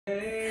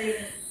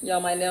Y'all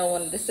might now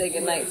wanted to say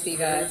goodnight to you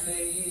guys.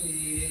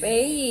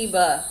 Babe.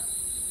 I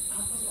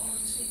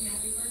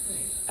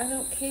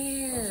don't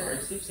care. I'm sorry,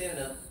 sleep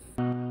standing up.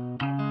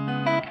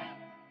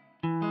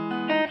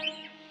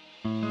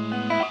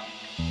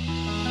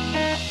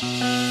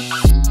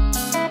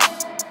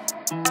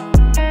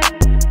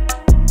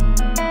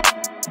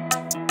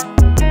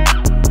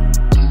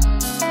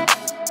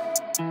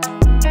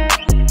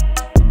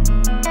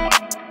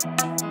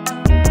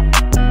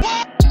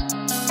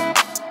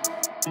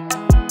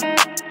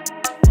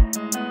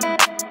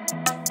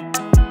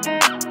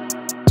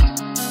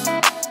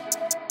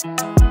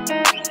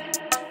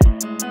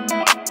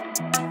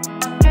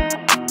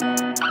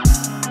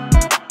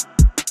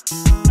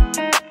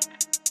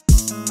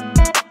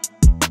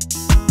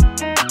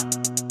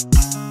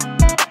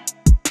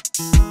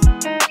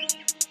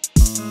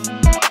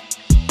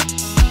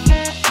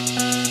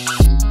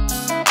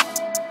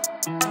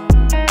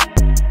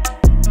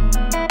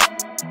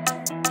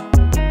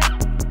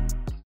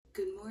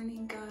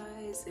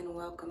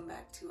 Welcome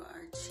back to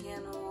our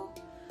channel.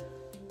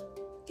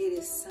 It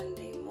is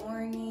Sunday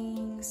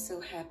morning, so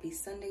happy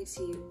Sunday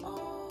to you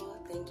all.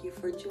 Thank you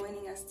for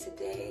joining us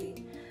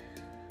today.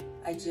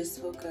 I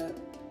just woke up,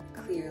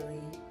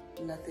 clearly,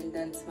 nothing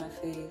done to my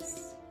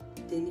face.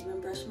 Didn't even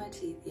brush my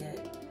teeth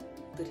yet,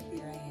 but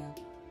here I am.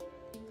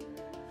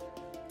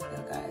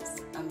 So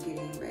guys, I'm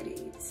getting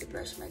ready to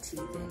brush my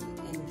teeth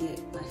and get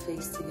my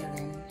face together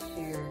and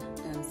hair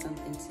done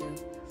something too.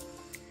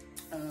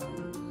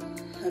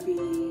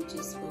 Hubby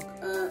just woke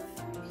up.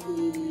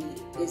 He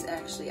is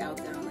actually out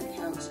there on the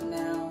couch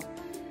now,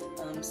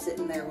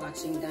 sitting there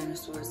watching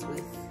dinosaurs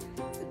with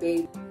the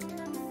baby.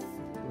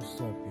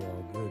 What's up,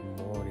 y'all? Good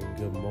morning,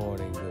 good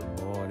morning,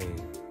 good morning.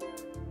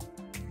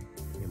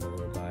 Me and my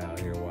little guy out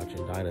here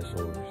watching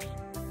dinosaurs.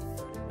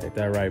 Ain't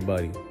that right,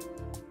 buddy?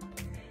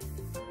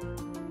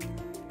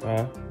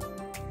 Huh?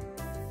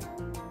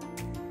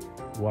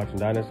 Watching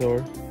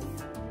dinosaurs?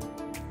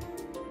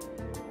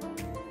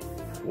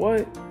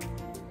 What?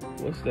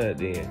 What's that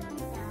then?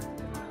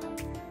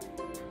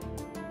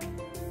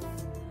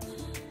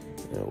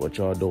 Yeah, what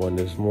y'all doing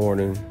this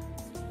morning?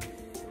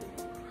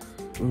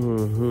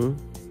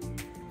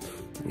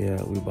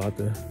 Yeah, we about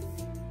to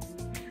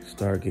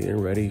start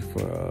getting ready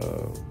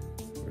for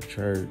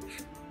church.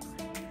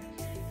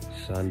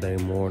 Sunday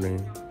morning.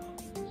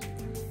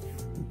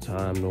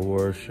 Time to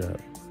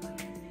worship.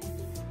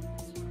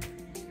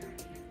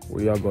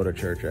 Where y'all go to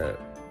church at?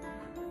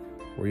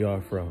 Where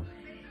y'all from?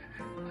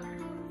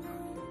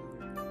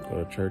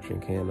 Go to church in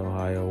Canton,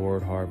 Ohio,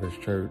 Word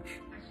Harvest Church.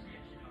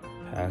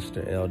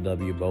 Pastor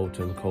L.W.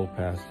 Bolton,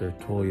 co-pastor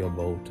Toya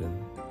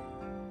Bolton.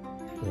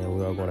 And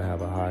we are going to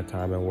have a high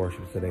time in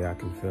worship today. I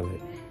can feel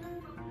it.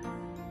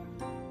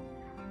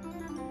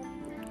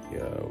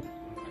 Yo.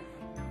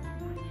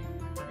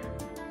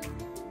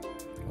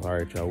 All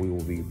right, y'all. We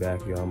will be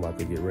back, y'all. I'm about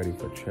to get ready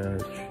for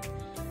church.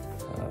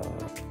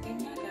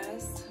 And yeah,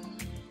 guys,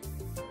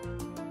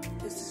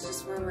 this is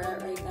just where we're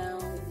at right now.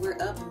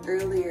 We're up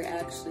earlier,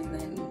 actually,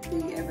 than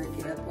we ever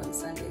get up on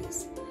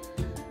Sundays.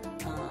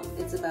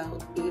 It's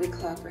about 8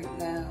 o'clock right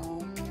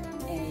now,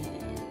 and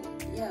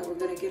yeah, we're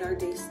gonna get our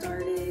day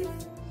started.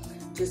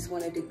 Just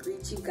wanted to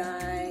greet you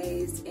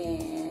guys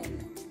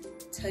and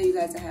tell you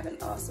guys I have an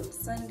awesome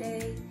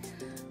Sunday.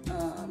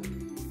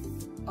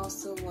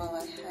 Also, while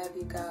I have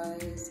you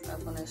guys, I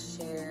want to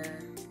share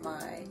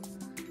my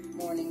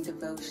morning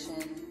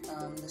devotion.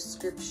 The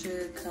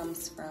scripture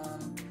comes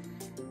from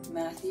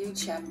Matthew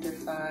chapter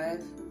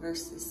 5,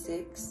 verses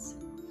 6.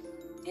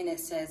 And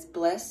it says,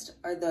 "Blessed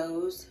are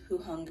those who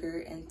hunger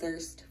and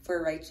thirst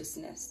for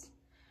righteousness,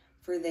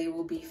 for they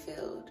will be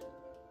filled."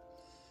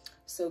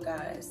 So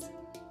guys,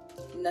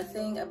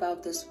 nothing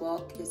about this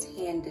walk is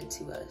handed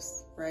to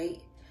us,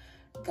 right?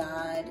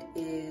 God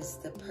is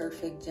the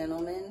perfect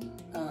gentleman.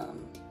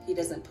 He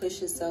doesn't push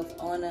himself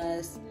on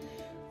us.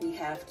 We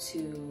have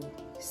to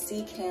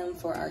seek him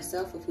for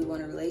ourselves if we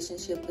want a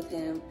relationship with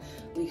him.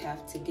 We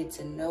have to get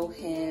to know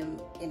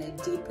him in a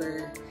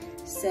deeper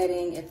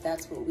setting if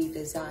that's what we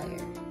desire.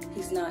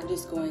 He's not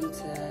just going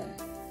to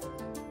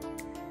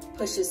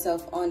push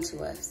himself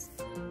onto us.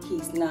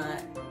 He's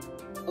not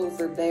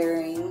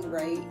overbearing,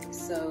 right?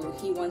 So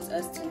he wants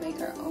us to make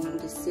our own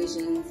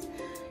decisions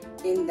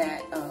in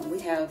that we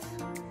have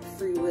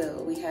free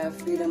will, we have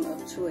freedom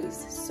of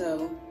choice.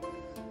 So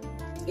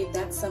if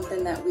that's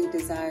something that we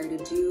desire to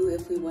do,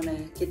 if we want to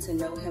get to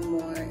know him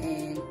more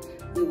and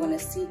we want to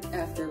seek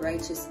after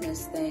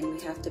righteousness, then we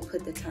have to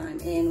put the time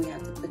in, we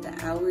have to put the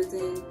hours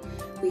in,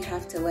 we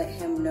have to let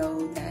him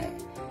know that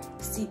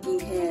seeking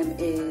him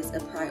is a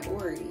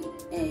priority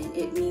and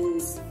it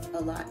means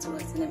a lot to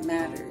us and it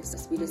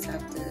matters. We just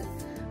have to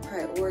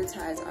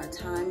prioritize our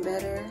time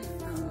better,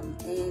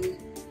 and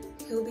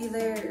he'll be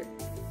there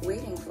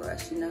waiting for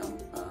us, you know.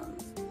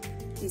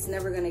 He's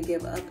never going to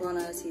give up on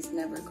us. He's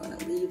never going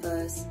to leave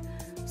us.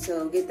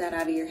 So get that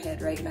out of your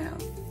head right now.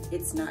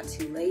 It's not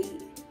too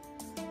late.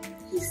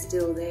 He's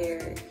still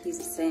there. He's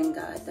the same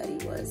God that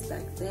he was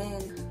back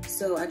then.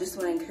 So I just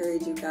want to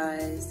encourage you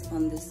guys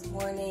on this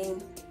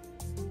morning.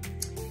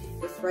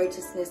 If if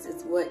righteousness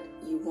is what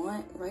you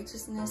want,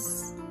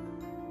 righteousness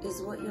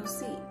is what you'll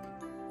seek.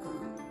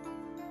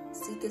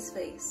 Seek his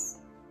face.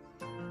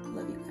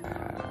 Love you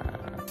guys.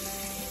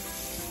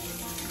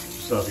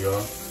 What's up,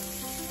 y'all?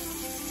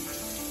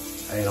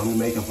 Hey, don't be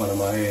making fun of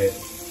my head.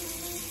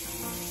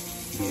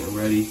 Getting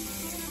ready.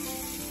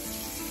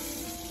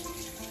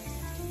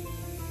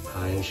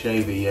 I ain't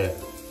shaved it yet.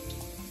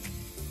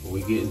 But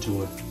we getting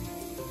to it.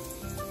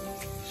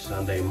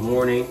 Sunday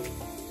morning.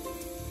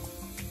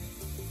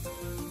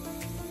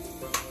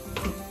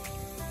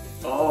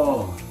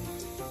 Oh,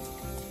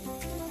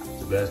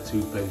 the best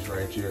toothpaste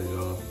right here,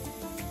 y'all.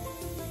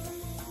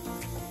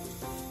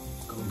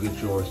 Go get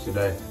yours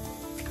today.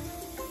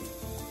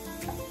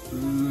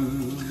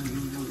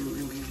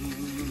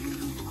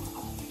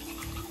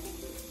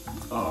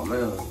 Oh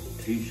man,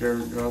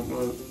 t-shirt drunk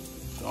one.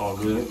 It's all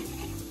good.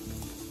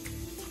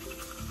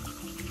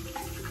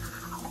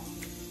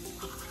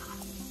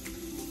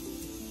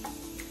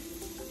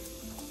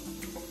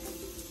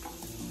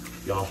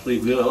 Y'all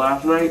sleep good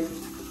last night?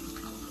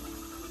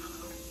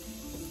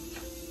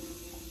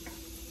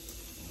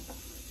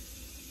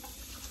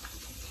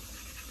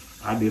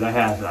 I did. I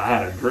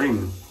had a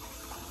dream.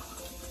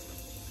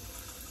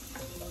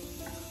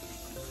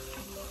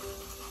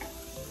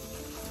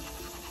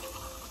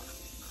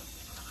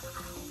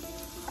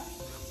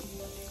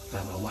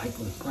 That my wife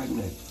was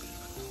pregnant.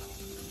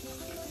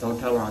 Don't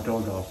tell her I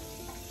told y'all.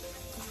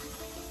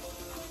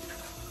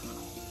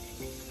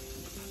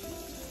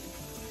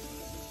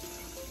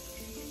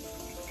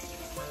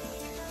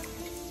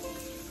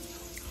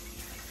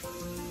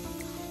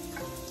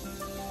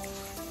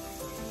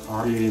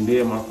 Already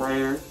did my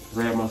prayers,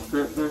 read my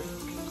scripture.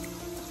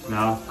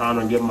 Now it's time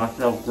to get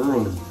myself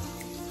groomed.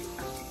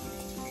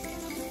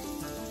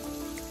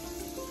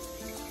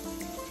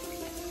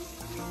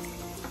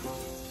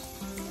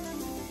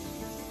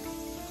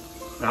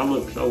 I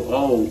look so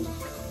old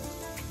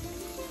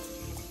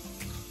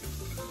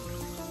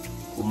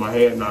with my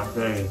head not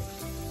shaved.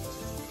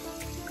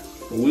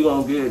 But we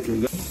gonna get it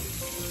together.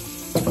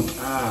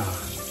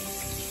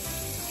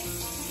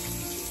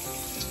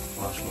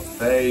 Wash my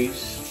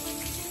face.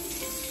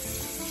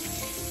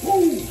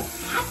 Woo,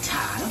 hot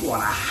tie. I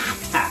want a hot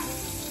tie.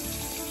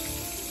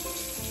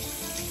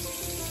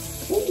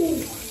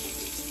 Woo.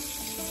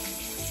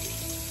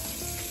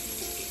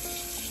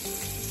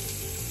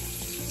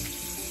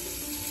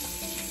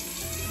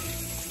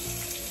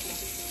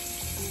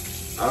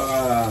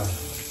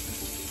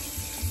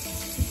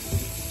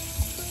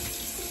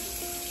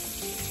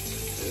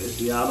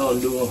 Y'all don't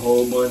do a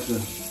whole bunch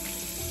of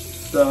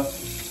stuff.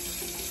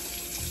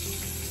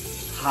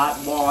 Hot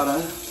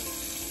water.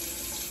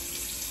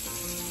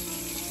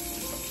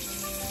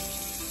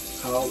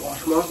 I'll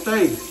wash my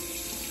face.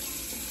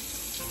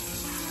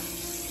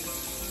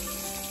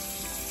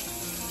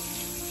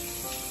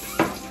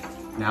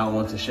 Now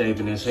once it's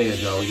shaving his head,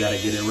 y'all, we gotta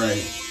get it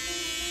right.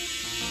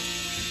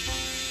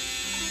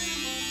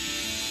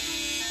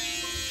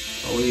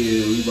 Oh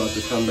yeah, we about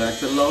to come back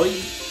to Lloyd.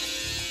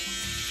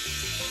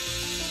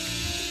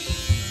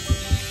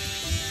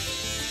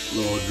 A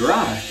little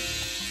dry.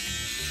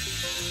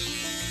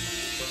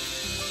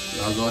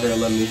 Y'all go ahead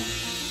and let me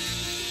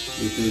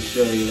get this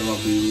shade. I'll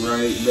be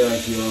right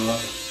back, y'all.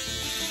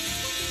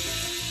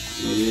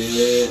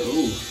 Yeah,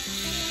 ooh.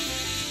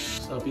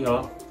 What's up,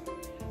 y'all?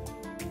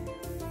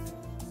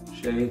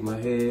 Shave my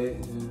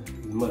head.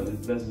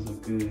 As best as I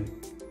could.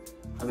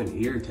 I've been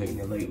irritating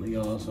it lately,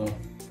 y'all, so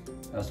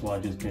that's why I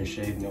just been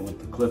shaving it with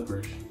the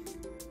clippers.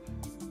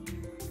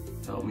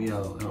 Help me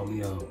out, help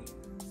me out.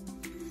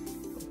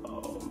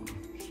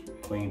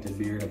 Cleaned the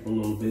beard up a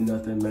little bit,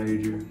 nothing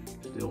major.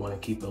 Still want to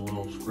keep it a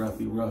little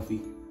scruffy,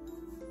 roughy.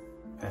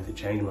 I had to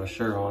change my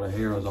shirt, all the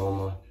hair was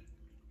on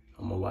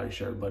my white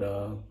shirt, but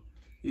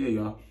yeah,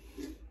 y'all.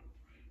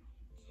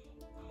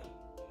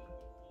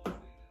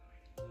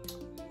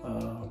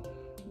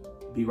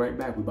 Be right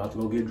back. We about to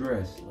go get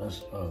dressed.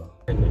 Let's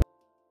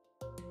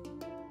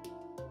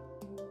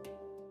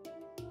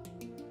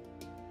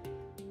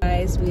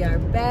Guys, we are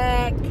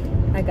back.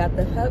 I got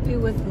the hubby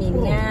with me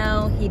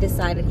now. He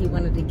decided he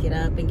wanted to get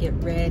up and get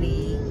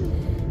ready.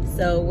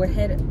 So we're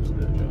headed.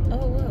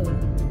 Oh, whoa.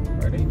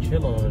 Right, they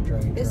chilling on the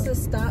train. It's a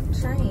stop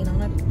train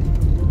on a.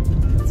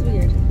 It's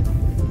weird.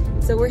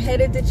 So we're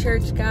headed to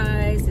church,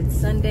 guys. It's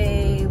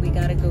Sunday. We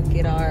gotta go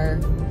get our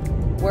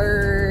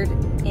word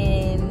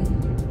in.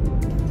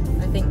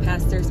 I think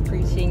pastor's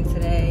preaching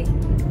today.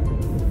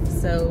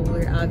 So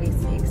we're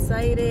obviously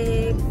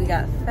excited. We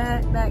got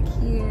Fat back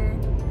here.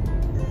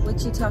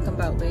 What you talking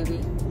about, baby?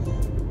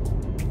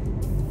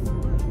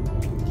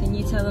 Can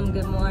you tell them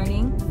good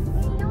morning?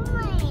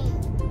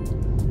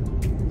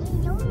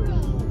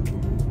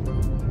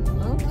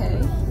 Okay.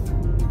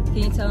 Can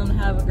you tell them to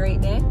have a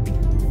great day?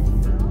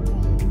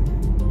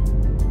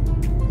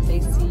 Say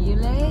see you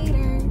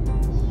later.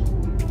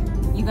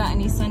 You got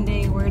any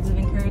Sunday words of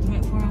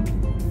encouragement for them?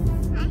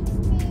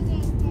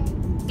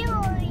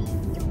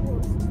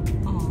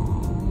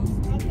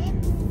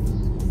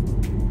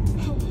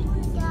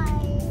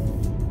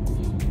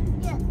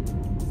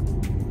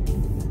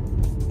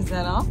 Is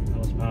that all? That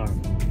was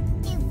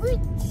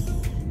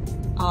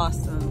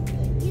Awesome.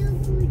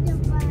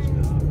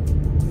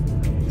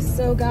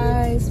 So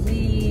guys,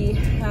 we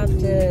have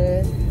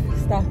to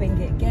stop and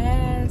get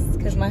gas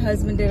because my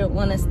husband didn't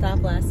want to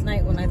stop last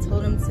night when I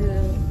told him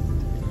to.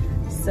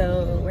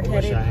 So we're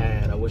headed.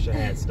 I wish I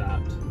had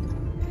stopped.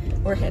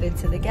 We're headed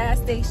to the gas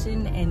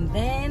station and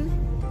then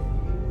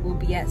we'll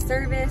be at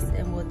service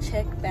and we'll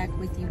check back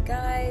with you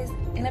guys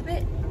in a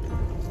bit.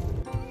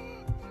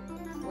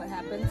 What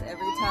happens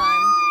every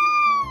time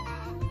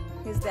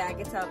his dad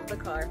gets out of the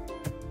car.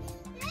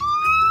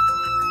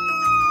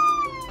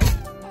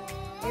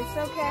 It's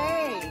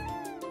okay.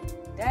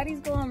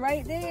 Daddy's going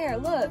right there.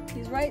 Look,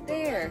 he's right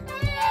there.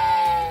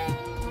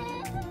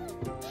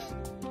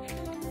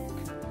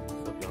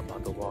 So y'all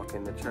about to walk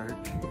in the church.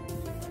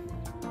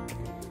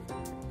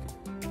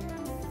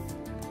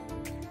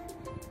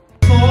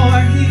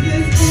 For he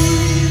is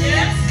good.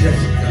 Yes.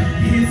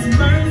 His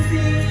mercy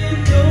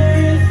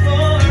endures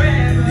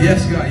forever.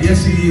 Yes, God.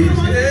 Yes, he is.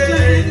 For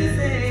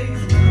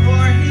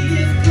he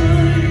is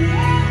good.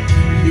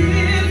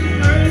 His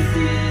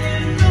mercy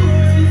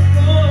endures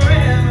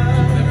forever.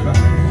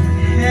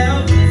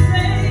 Help me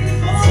say,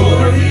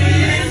 for he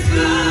is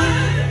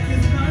good.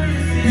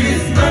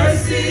 His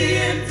mercy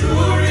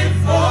endures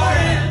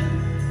forever.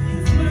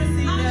 His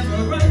mercy never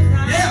runs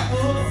out. Yeah.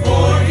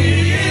 For he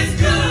is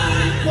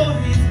good. For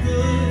he's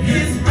good.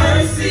 His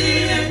mercy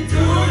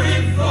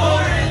enduring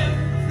forever.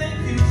 Thank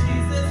you,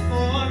 Jesus,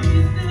 for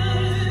he's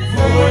good.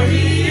 For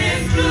he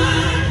is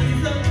good.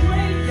 He's a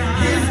great God.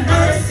 His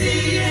mercy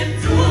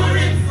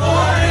enduring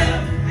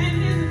forever. And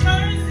his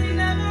mercy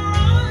never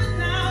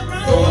runs out.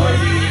 For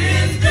he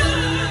is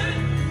good.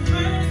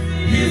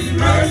 His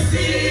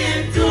mercy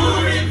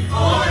enduring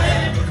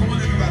forever. Come on,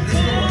 everybody,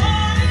 let's go.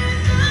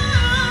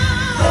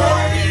 For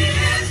he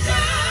is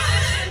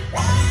good.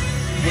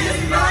 His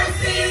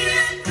mercy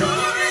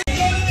enduring.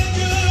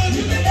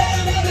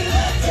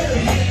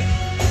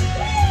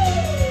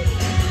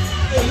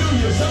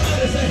 Hallelujah.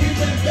 Somebody say he's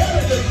been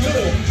better than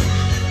good.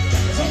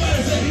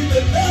 Somebody say he's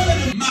been better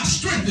than. My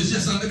strength is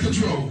just under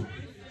control.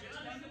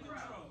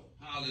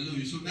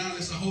 Hallelujah. So now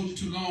let's not hold you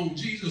too long.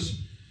 Jesus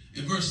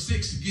in verse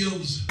 6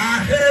 gives. I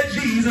heard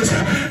Jesus.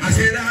 I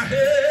said I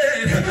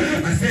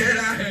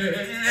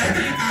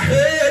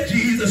heard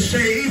Jesus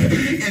say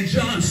in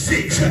John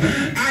 6,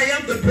 I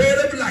am the bread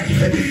of life.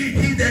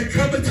 He that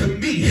cometh to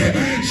me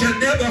shall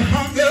never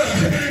hunger,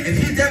 and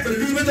he that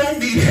believeth on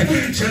me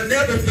shall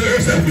never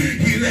thirst.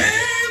 He's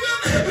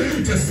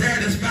able to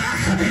satisfy.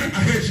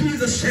 I heard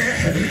Jesus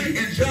say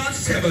in John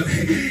 7,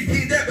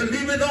 he that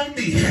believeth on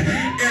me,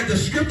 as the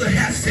scripture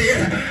has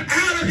said,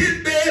 out of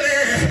his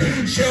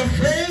belly shall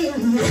flow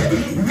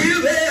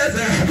rivers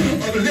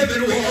of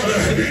living water.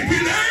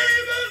 He's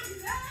able.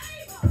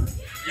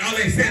 Y'all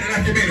ain't saying it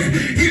after me.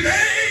 He's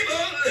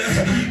able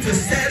to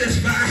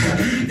satisfy.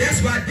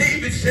 That's why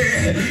David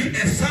said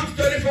in Psalm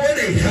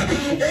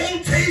 34:8, oh,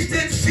 taste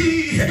and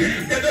see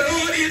that the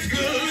Lord is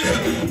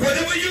good.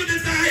 Whatever you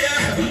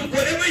desire,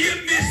 whatever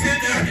you're missing,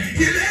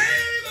 he's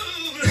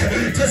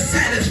able to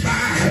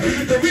satisfy.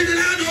 The reason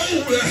I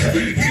know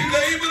he's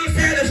able to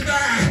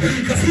satisfy,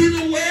 because he's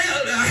a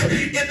well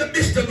in the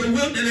midst of the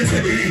wilderness.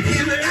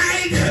 He's a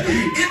light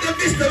in the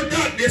midst of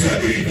darkness.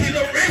 He's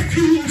a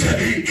refuge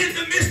in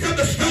the midst of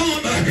the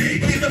storm.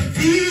 He's a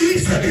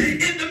feast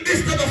in the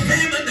midst of a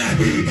famine.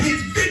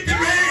 He's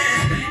victory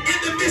in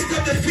the midst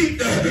of defeat.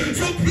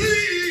 So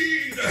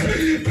please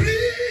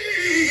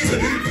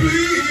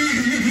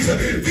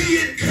be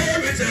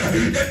encouraged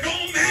that no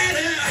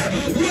matter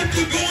what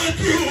you're going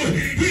through,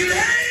 he's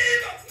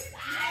able.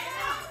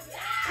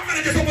 Somebody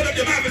just open up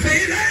your mouth and say,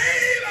 he's able.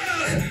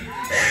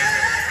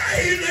 Yeah,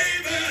 he's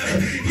able.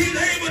 He's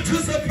able to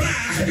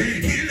supply.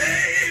 He's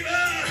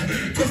able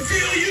to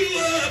fill you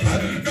up.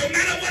 No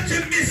matter what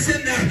you're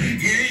missing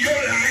in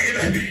your life,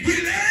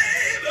 he's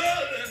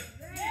able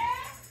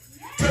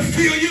to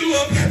fill you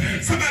up.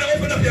 Somebody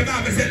open up your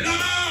mouth and say,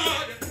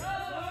 Lord.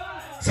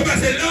 Somebody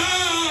say, Lord.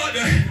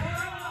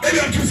 Maybe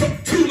I'm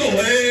too low.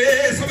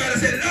 Hey, somebody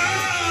say,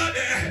 Lord,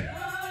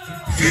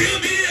 fill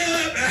me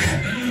up.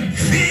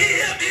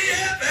 Fill me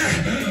up.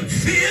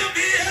 Fill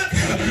me up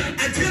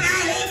until I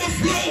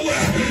overflow.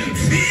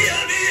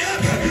 Fill me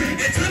up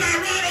until I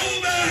run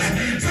over.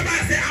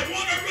 Somebody say, I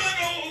want to run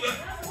over.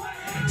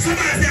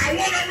 Somebody say, I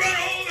want to run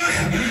over.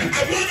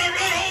 I want to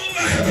run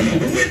over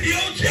with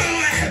your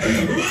joy.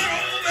 Run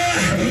over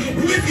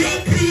with your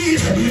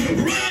peace.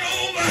 Run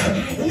over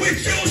with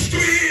your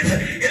strength.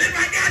 And if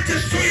I got the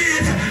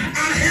strength,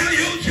 I'll have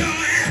your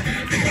joy.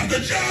 Because the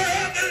joy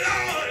of the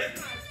Lord.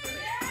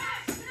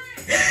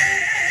 Yeah,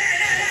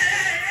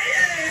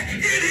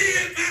 it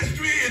is my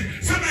strength.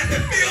 Somebody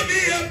say, fill me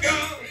up,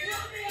 God.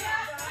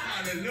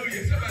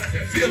 Hallelujah. Somebody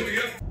say, fill me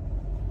up.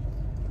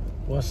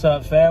 What's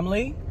up,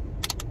 family?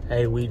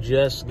 Hey, we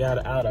just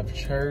got out of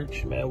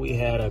church, man. We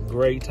had a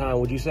great time.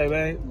 Would you say,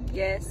 babe?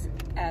 Yes,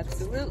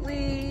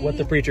 absolutely. What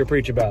the preacher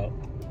preach about?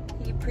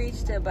 He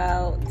preached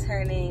about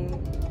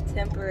turning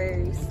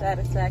temporary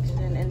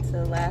satisfaction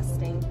into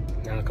lasting.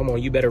 Now, come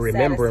on, you better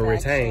remember and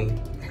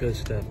retain. Good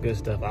stuff, good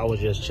stuff. I was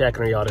just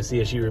checking on y'all to see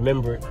if she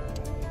remembered.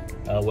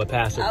 what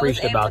Pastor I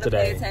preached was able about to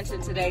pay today.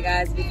 attention today,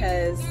 guys,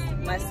 because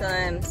my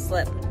son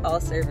slept all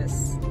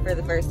service for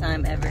the first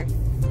time ever.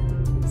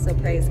 So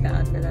praise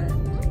God for that.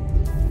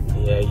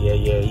 Yeah.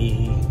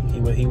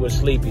 He was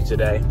sleepy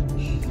today.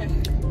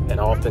 And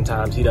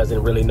oftentimes he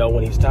doesn't really know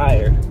when he's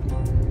tired.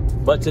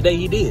 But today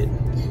he did.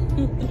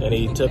 And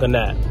he took a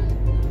nap.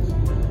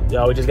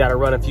 Y'all, we just got to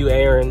run a few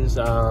errands.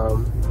 Yeah,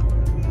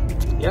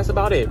 that's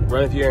about it.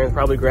 Run a few errands,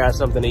 probably grab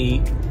something to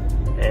eat,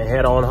 and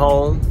head on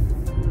home.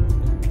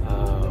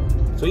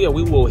 So yeah,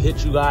 we will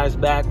hit you guys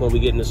back when we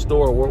get in the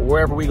store.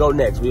 Wherever we go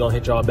next, we're going to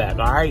hit y'all back.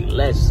 All right,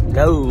 let's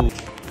go.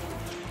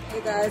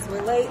 Hey guys,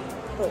 we're late,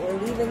 but we're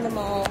leaving the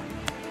mall.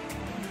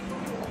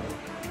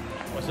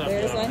 What's up,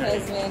 There's my y'all?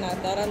 husband. I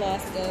thought I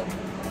lost him.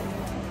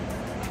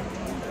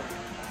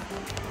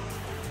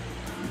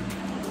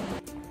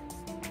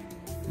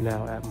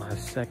 Now at my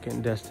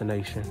second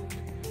destination,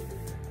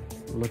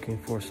 looking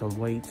for some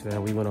weights.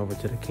 Man, we went over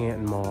to the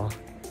Canton Mall.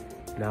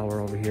 Now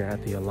we're over here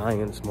at the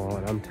Alliance Mall,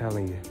 and I'm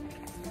telling you,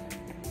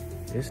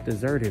 it's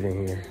deserted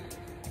in here.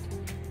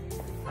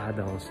 I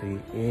don't see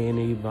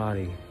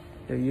anybody.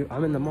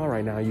 I'm in the mall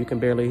right now. You can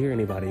barely hear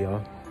anybody,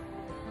 y'all.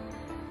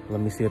 Let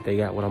me see if they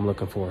got what I'm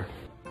looking for.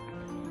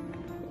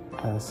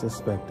 As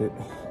suspected,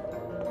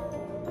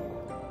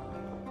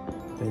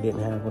 they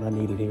didn't have what I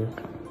needed here.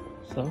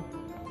 So,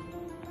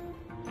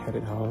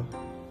 headed home.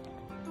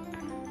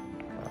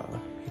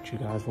 Hit you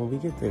guys when we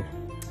get there.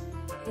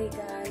 Hey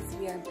guys,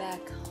 we are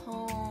back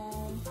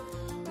home.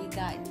 We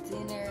got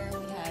dinner.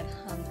 We had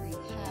Hungry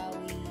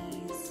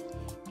Howie's.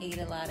 Ate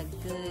a lot of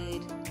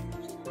good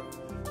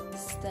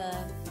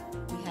stuff.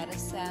 We had a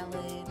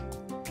salad,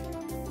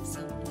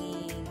 some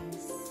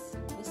wings.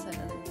 What's that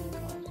other thing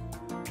called?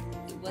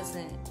 It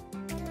wasn't.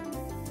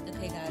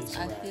 Okay guys,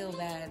 I feel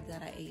bad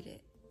that I ate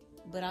it.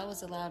 But I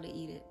was allowed to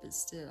eat it, but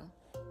still.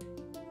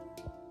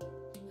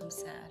 I'm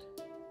sad.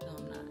 No,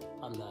 I'm not.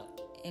 I'm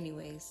not.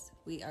 Anyways,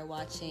 we are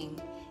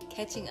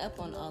catching up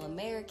on All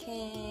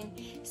American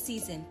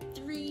season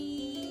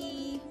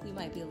 3. We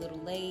might be a little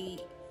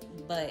late,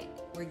 but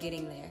we're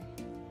getting there.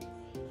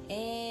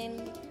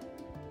 And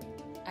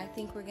I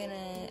think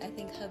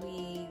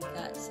hubby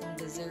got some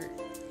dessert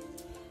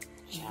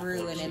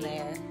brewing in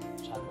there.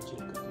 Chocolate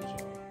chip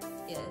cookies.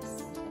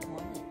 Yes.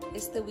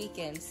 It's the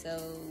weekend, so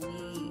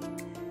we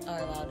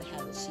are allowed to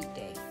have a cheat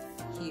day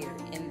here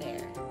and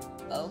there.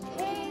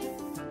 Okay.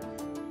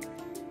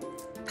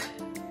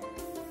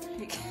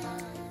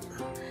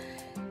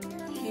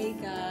 Hey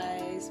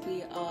guys,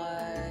 we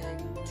are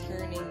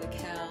turning the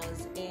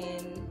cows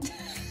in.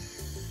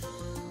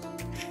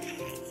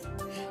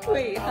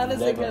 Wait, how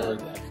does it go?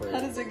 How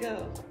does it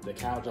go? The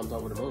cow jumped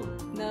over the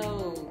moon.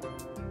 No.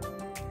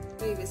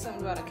 Wait, it's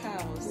something about a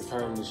cow. We're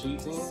turning the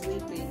sheets in?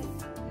 Sleeping.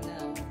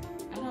 No.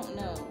 I don't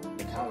know.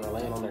 The cows are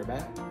laying on their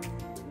back?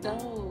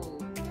 No.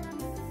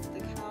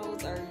 The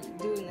cows are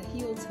doing the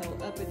heel toe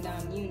up and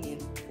down union.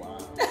 Wow.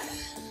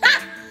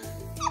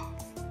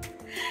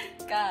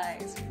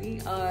 Guys, we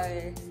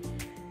are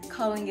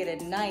calling it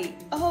a night.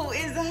 Oh,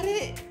 is that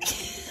it?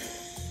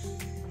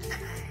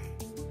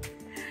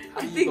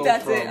 I think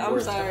that's it. I'm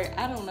sorry.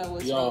 I don't know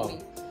what's wrong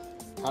with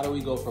me. How do we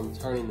go from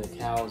turning the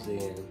cows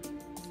in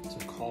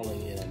to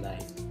calling it a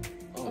night?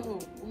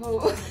 Oh,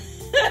 whoa.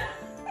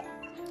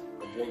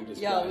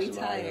 Y'all, we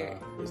tired.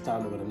 It's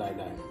time to go to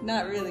night-night.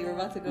 Not really. We're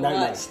about to go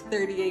Night-night. watch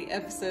 38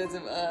 episodes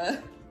of,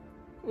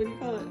 what do you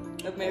call it?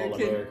 American. All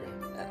American.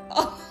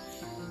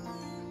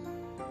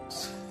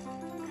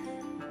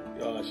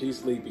 Y'all, she's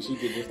sleepy. She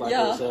get just like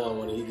her son.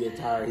 When he get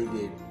tired, he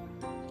get...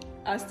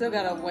 I still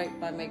gotta wipe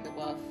my makeup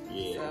off.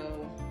 Yeah.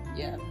 So,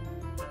 yeah.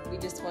 We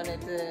just wanted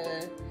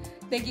to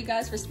thank you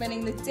guys for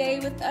spending the day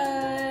with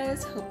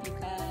us. Hope you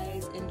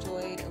guys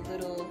enjoyed a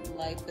little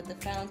life with the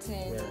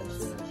fountains.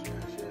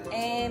 Yes.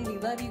 And we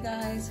love you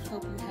guys.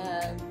 Hope you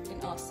have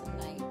an awesome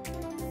night.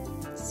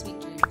 Sweet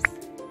dreams.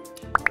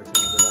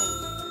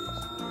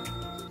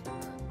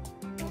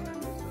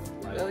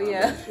 Oh,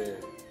 yeah.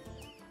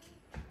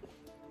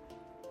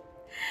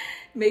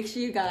 Make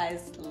sure you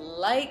guys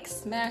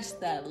smash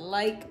that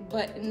like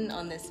button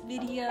on this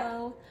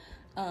video,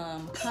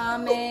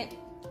 comment,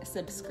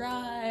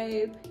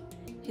 subscribe,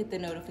 hit the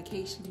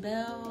notification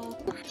bell.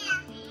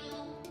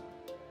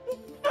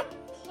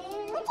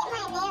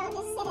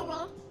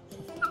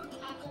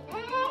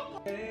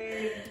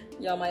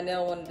 Y'all, my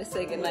nail wanted to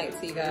say goodnight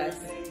to you guys.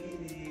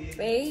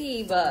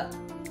 Babe, I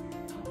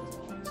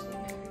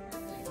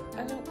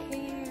don't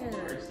care.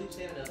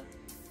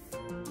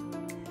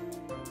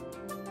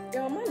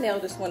 Y'all, my nail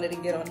just wanted to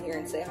get on here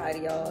and say hi to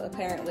y'all,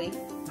 apparently.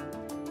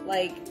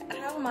 Like,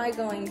 how am I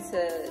going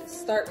to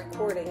start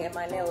recording and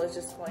my nail is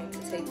just going to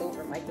take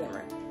over my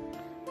camera?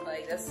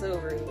 Like, that's so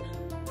rude.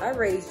 I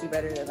raised you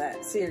better than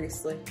that,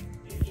 seriously.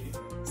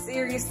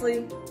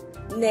 Seriously,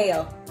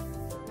 nail.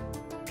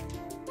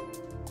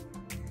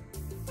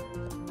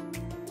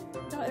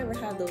 Y'all ever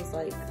have those,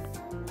 like,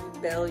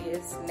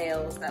 rebellious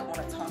nails that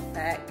want to talk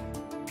back?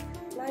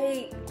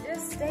 Like,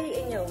 just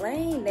stay in your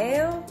lane,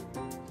 nail.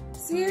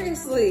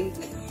 Seriously.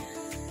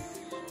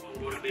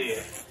 What it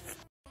is.